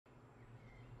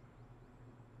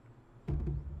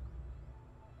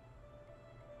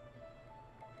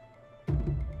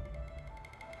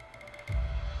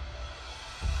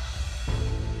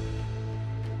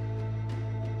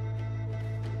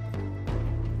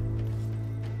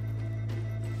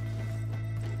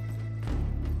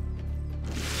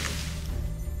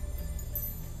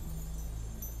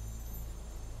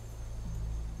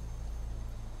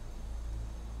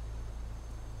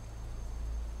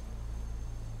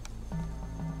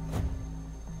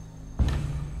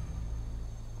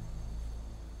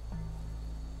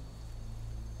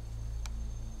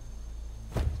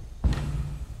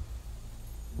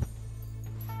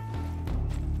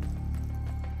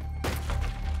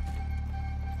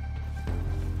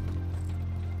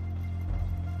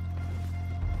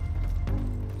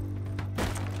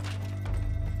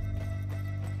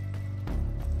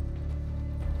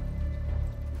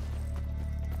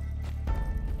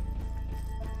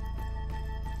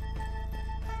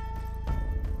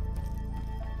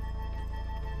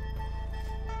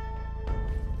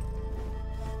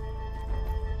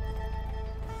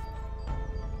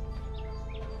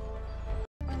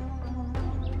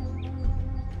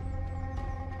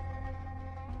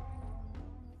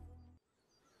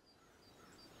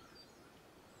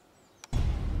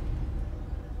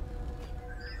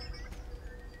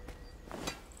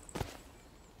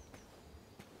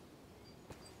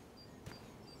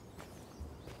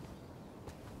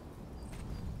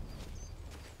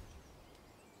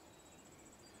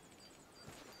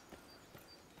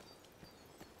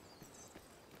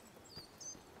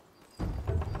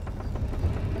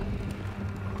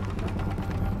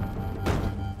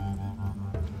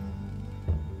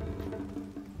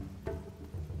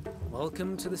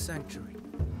Welcome to the Sanctuary.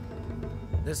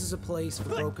 This is a place for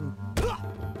broken...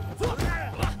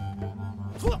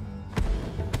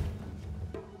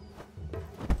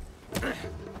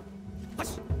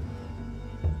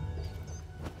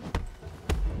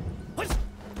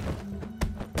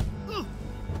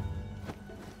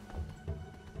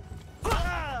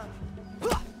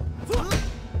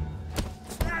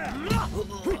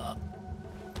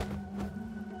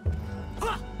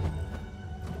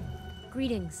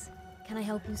 Greetings. Can I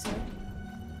help you, sir?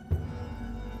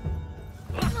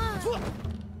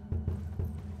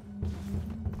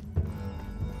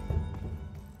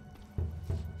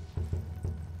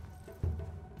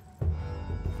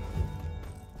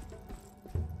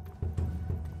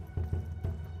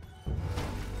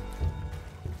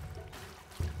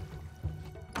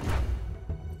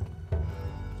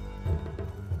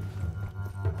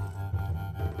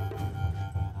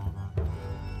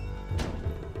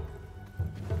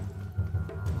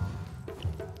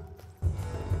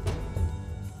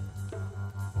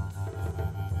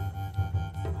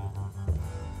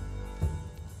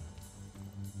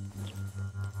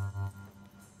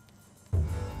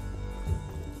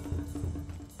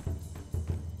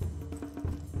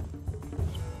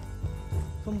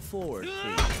 Come forward,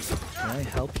 please. Can I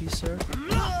help you, sir?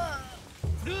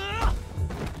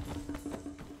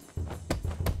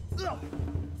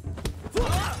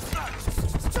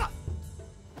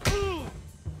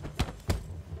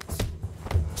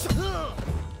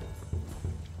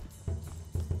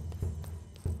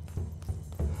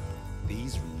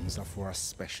 These rooms are for our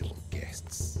special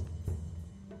guests.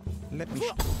 Let me...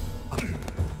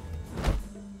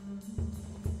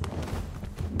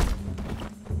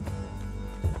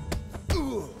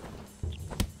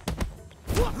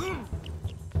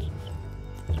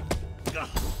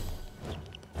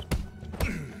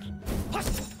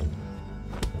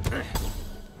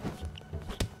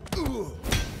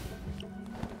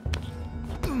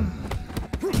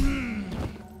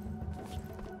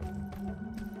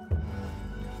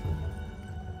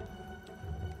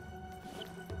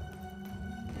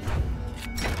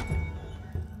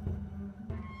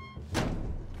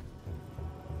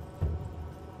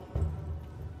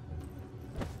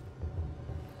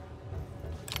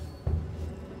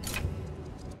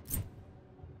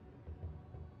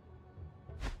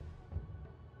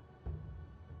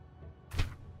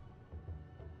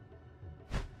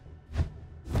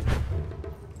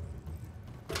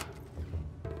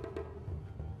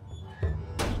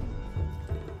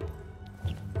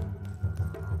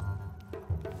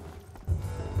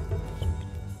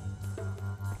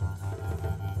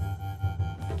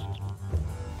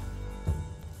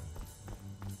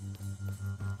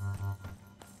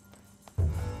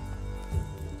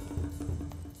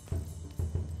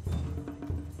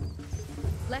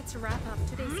 Let's wrap up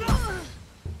today's session.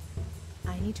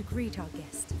 I need to greet our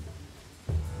guest.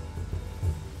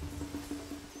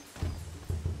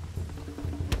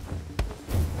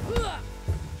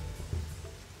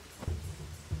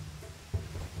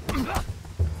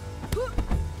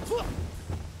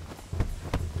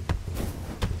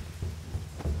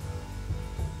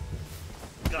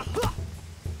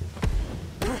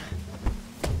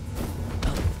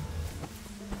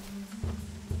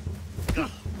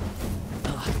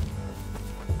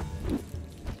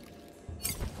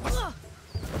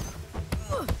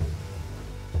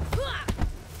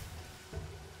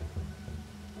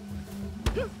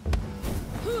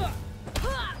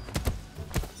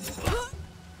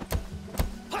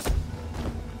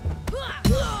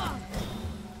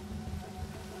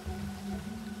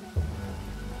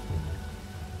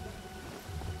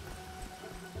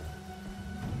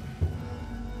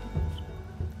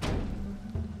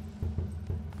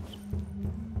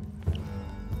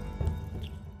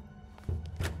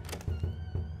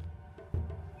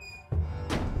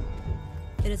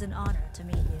 It is an honor to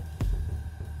meet you.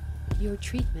 Your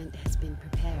treatment has been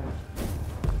prepared.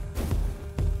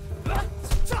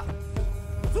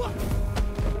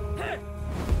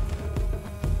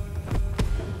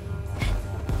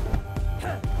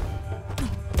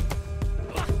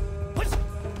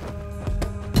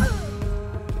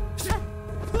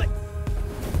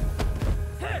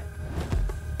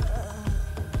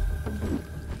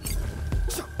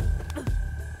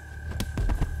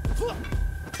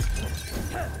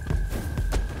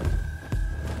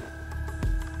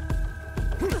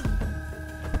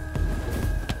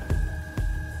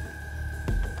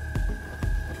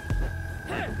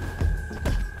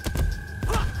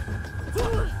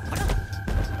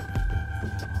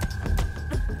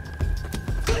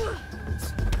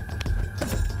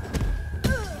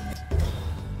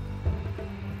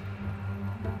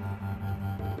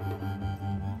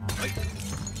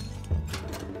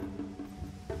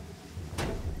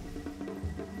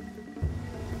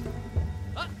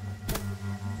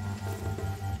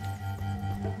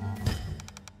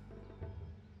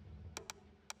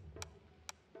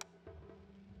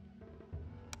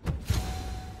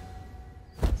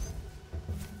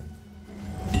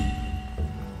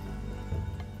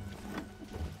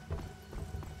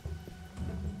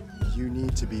 You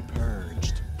need to be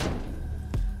purged.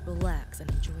 Relax and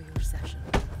enjoy your session.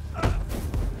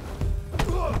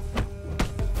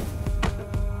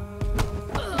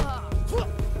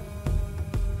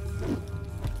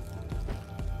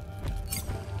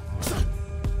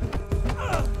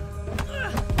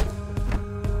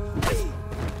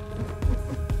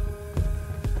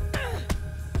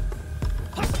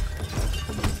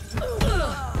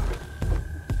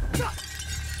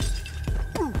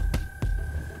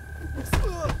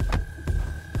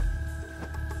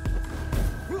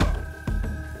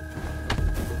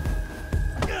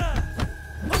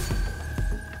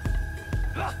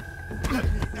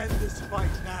 End this fight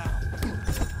now.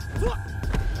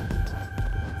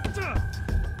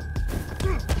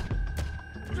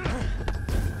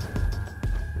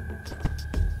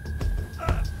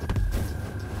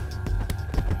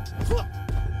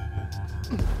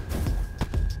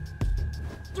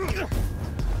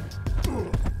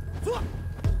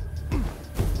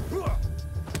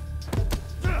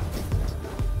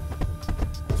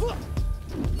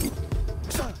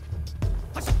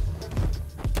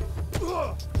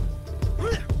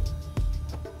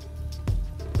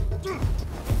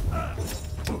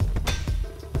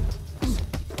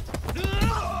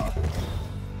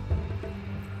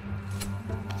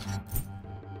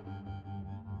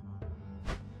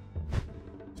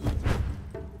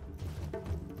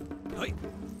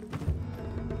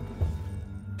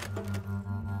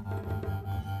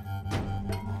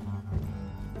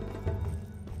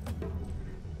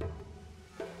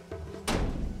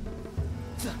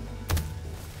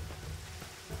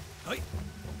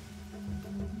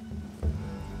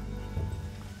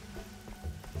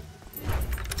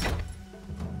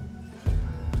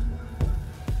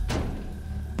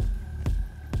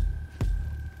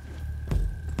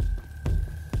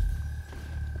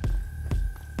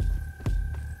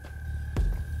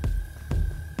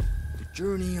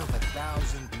 Journey of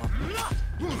 1,000 months.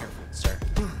 Careful, sir.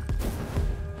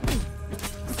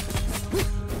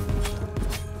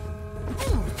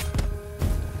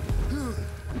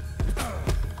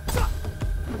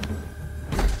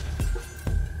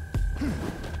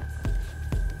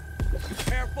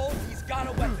 Careful, he's got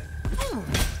a weapon. Holy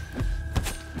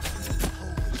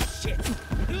shit.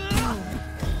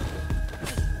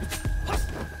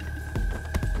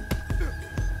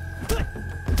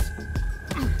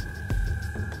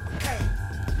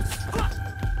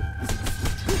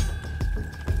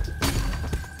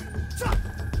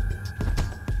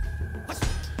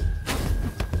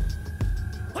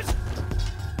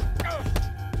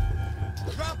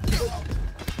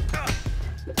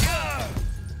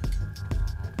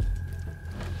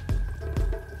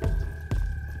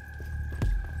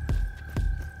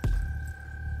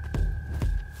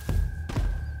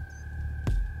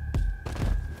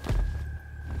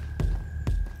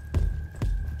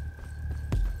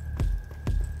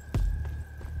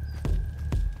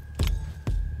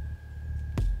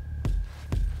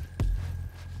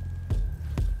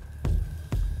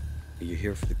 Are you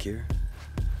here for the cure?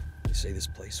 They say this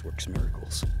place works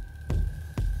miracles.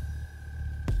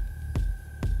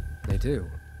 They do.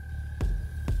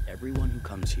 Everyone who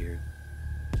comes here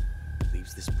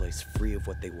leaves this place free of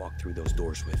what they walk through those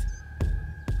doors with.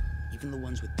 Even the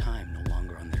ones with time no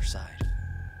longer on their side.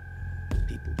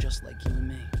 People just like you and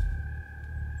me.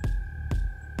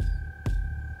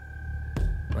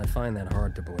 I find that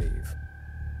hard to believe.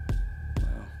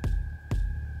 Well,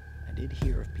 I did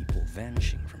hear of people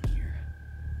vanishing from here.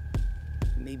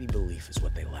 Maybe belief is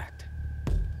what they lacked.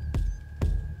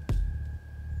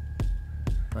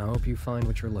 I hope you find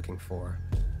what you're looking for.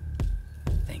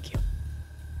 Thank you.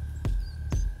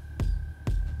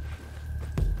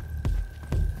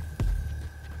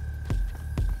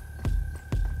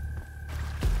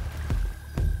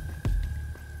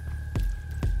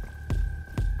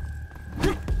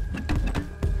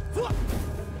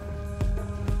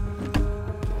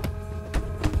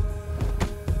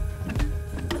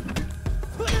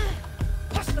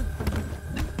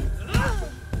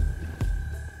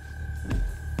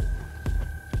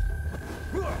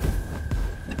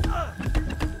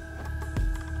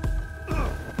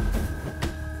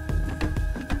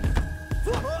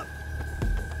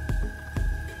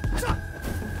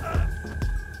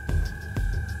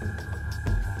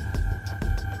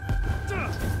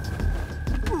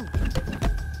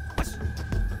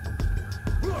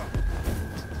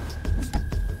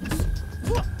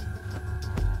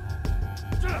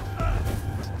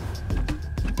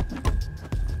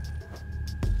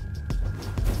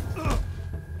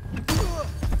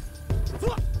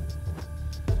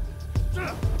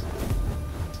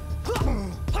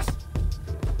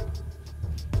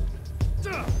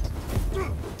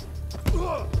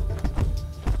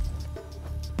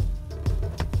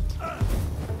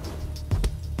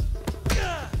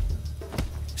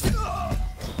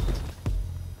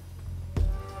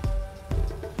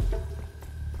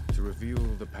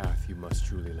 Reveal the path you must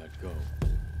truly let go.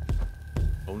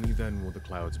 Only then will the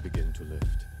clouds begin to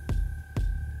lift.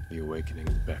 The awakening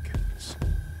beckons.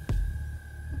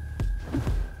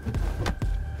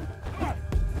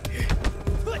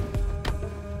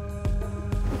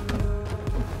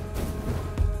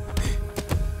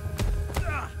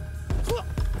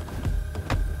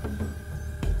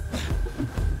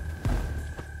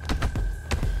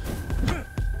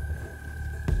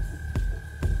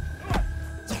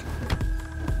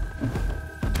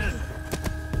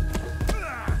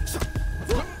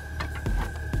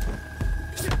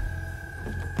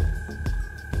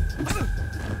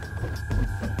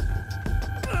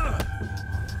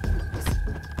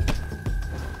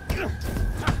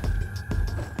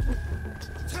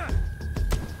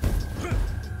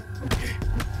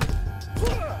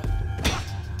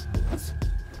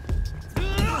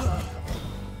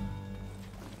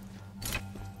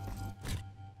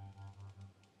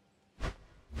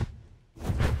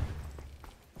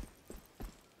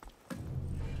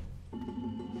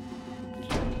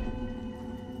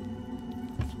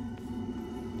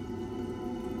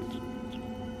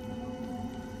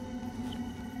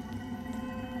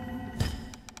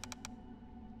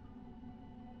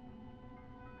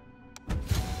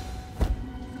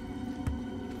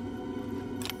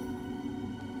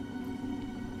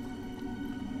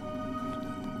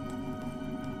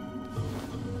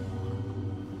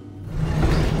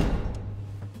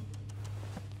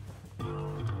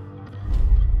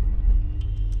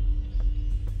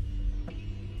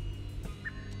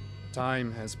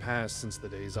 Time has passed since the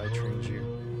days I trained you.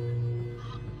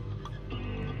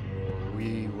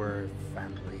 We were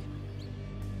family.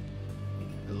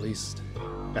 At least,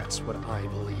 that's what I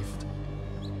believed.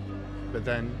 But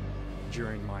then,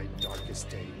 during my darkest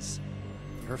days,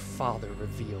 your father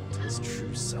revealed his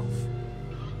true self.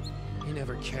 He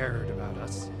never cared about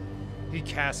us. He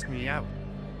cast me out.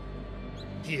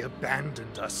 He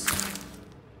abandoned us.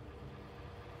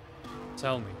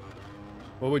 Tell me,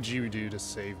 what would you do to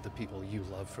save the people you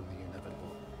love from the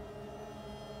inevitable?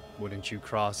 Wouldn't you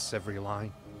cross every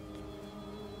line?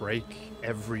 Break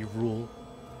every rule?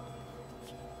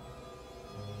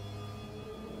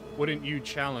 Wouldn't you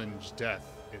challenge death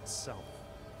itself?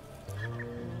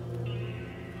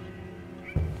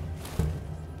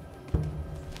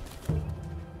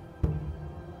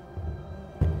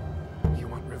 You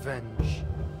want revenge,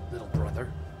 little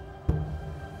brother?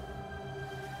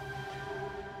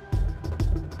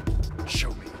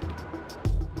 Show me.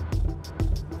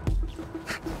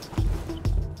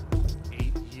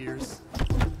 8 years.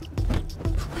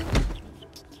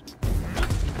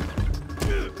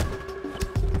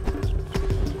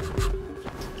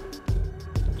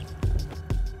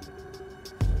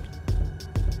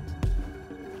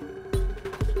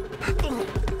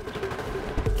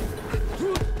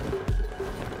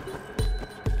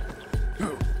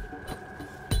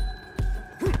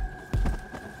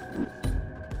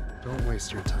 Don't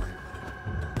waste your time.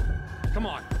 Come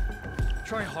on,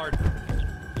 try harder.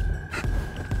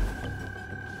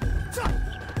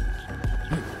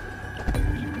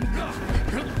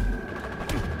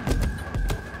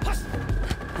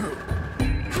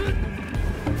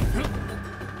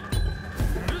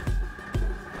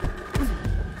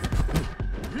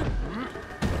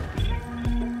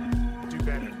 Do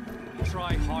better.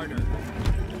 Try harder.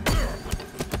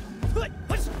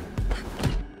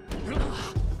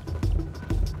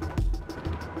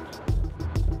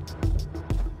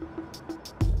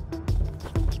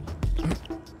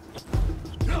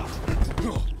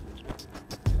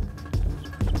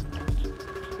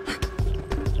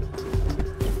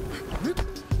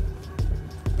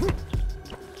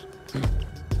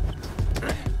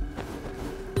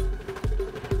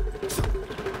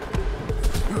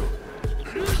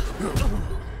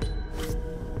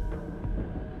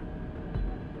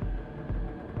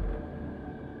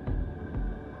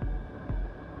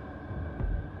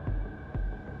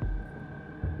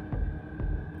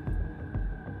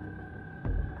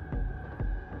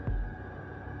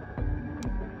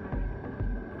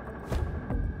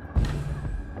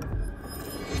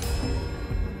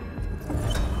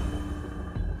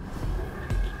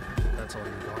 That's all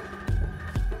you got?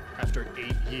 After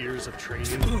 8 years of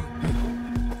training?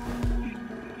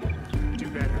 Do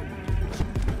better.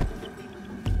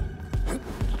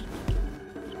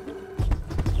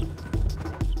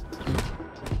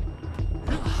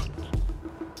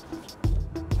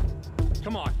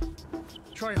 Come on.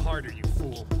 Try harder, you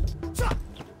fool.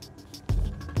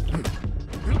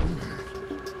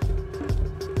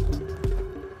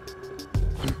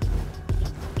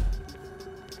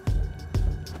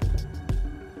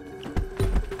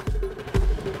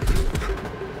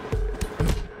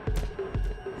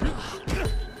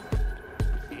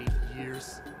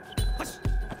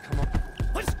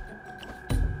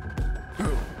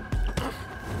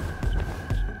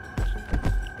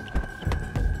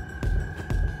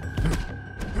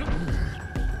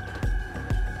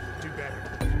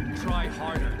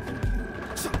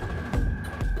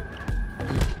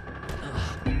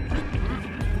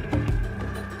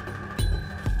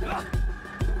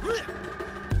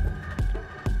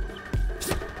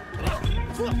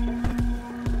 I've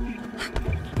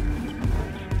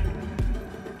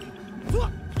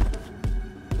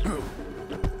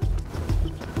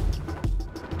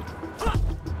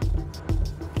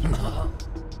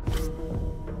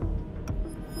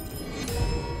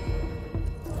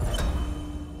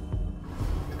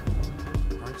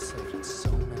saved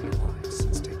so many lives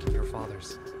since taking your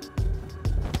father's.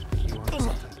 You are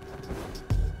something.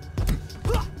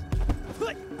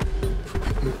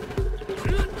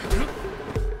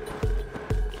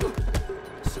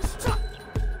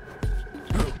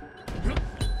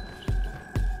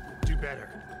 Do better.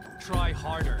 Try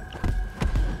harder.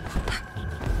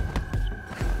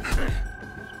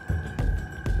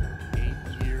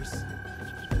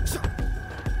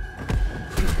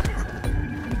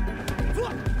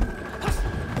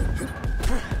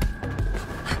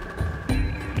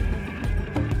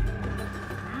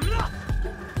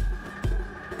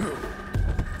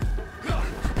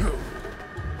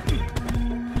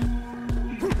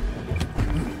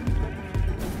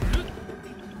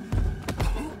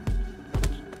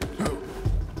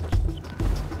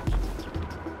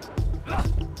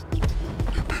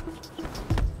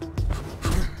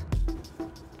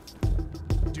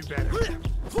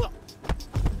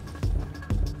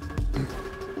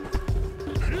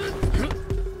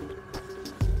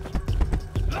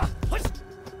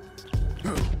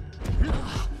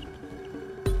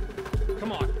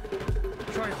 Come on.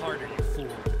 Try harder, you fool.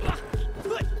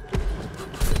 I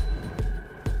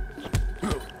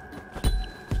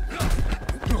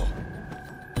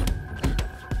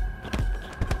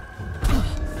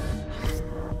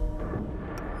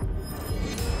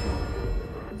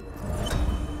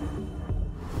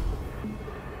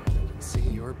can see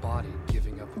your body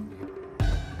giving up on you.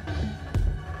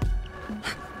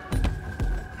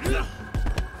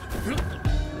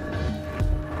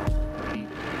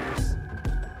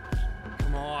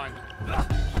 Come on.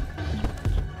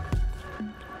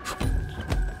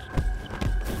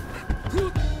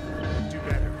 Do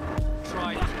better.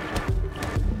 Try.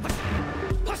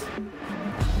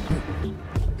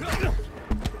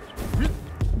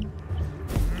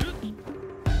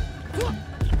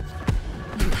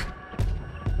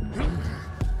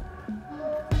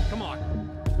 Come on.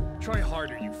 Try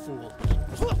harder, you fool.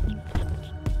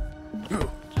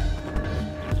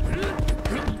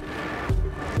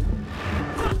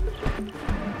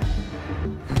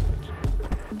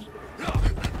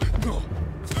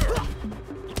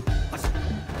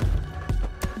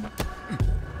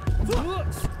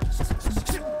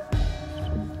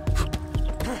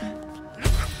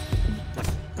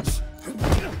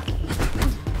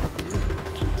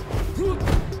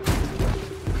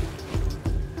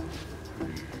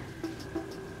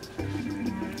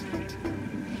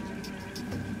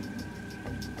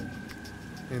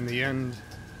 In the end,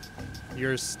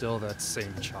 you're still that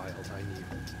same child I knew.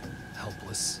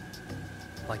 Helpless.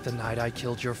 Like the night I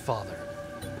killed your father.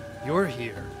 You're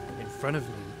here, in front of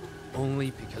me,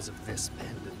 only because of this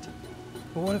pendant.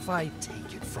 But what if I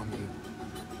take it from you?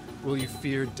 Will you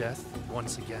fear death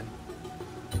once again?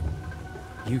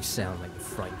 You sound like a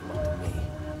frightened one to me.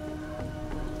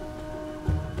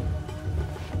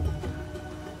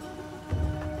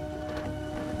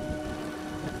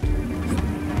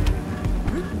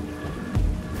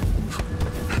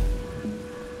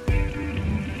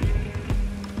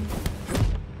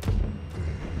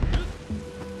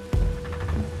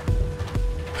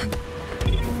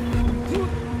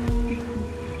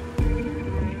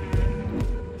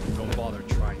 Don't bother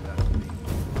trying that on me.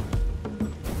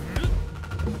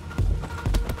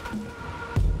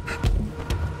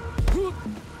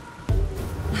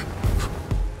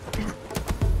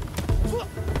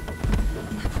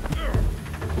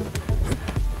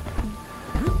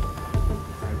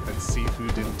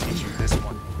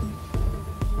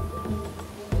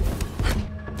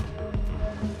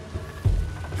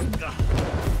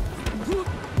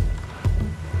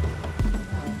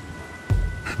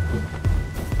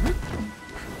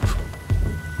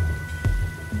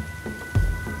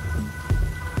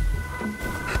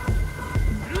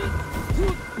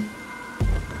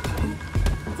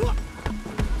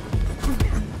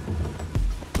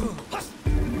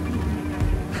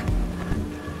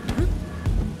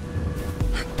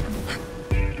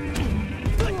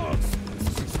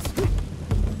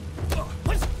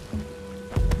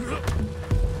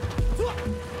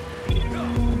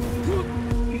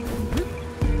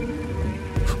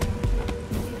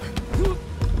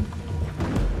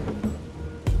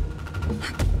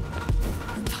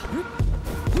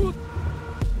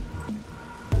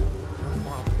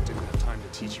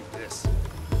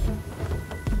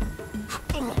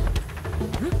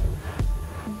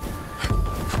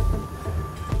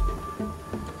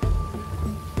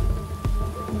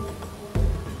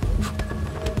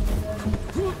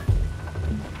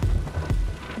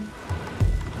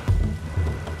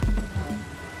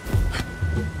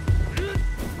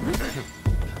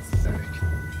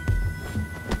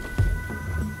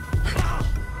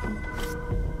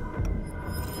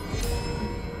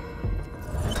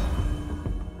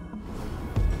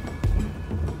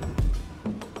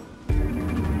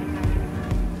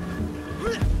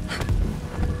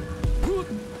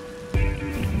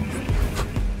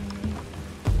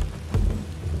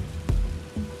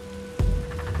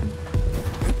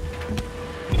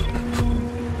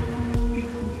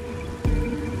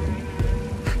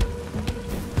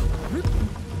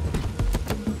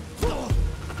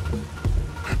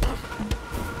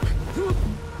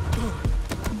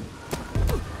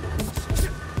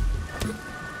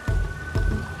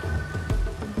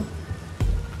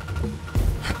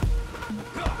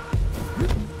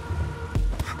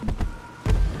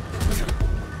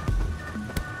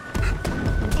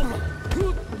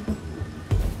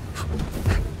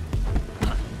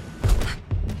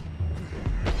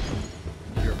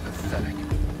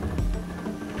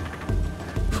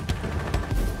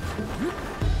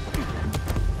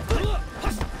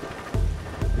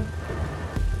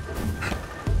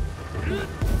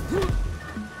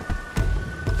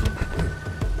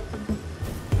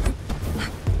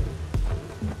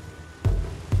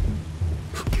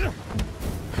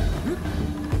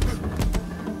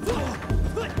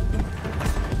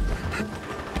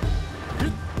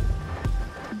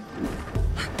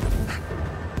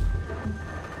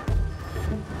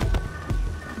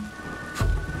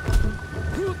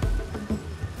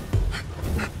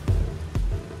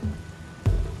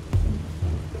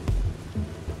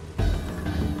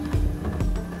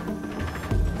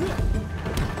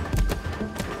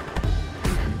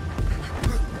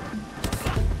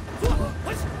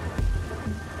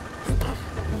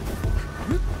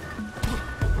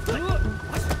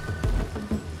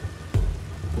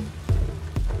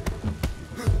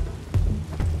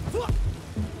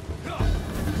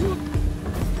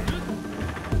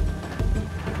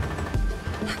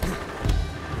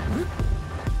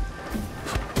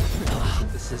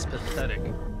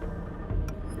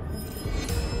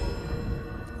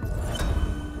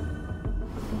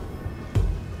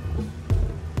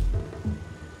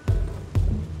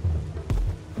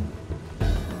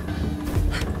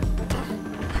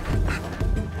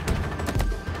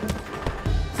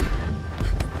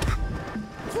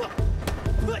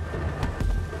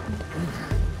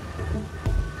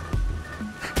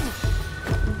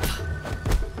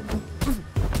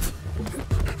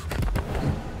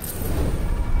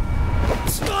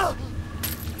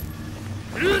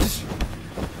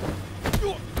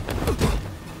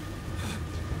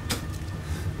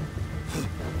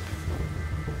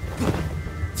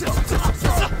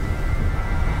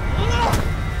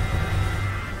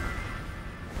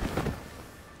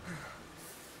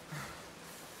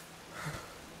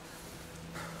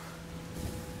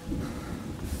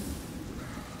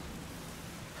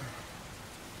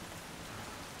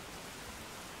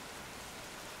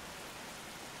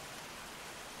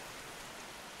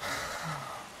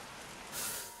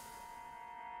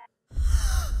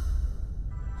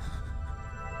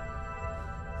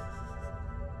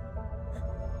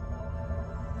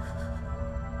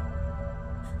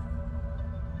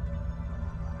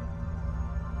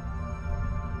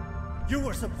 You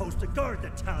were supposed to guard the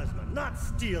talisman, not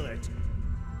steal it!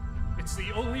 It's the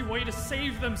only way to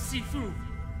save them, SIFU!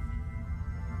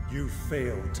 You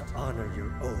failed to honor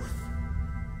your oath.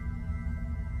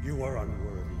 You are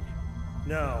unworthy.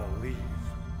 Now leave.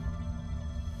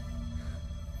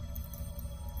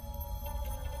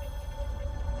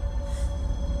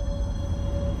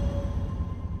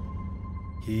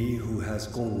 He who has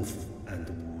Gong Fu and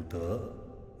Wu De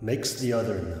makes the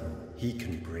other know he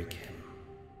can break him.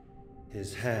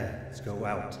 His hands go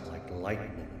out like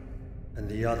lightning, and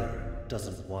the other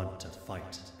doesn't want to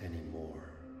fight anymore.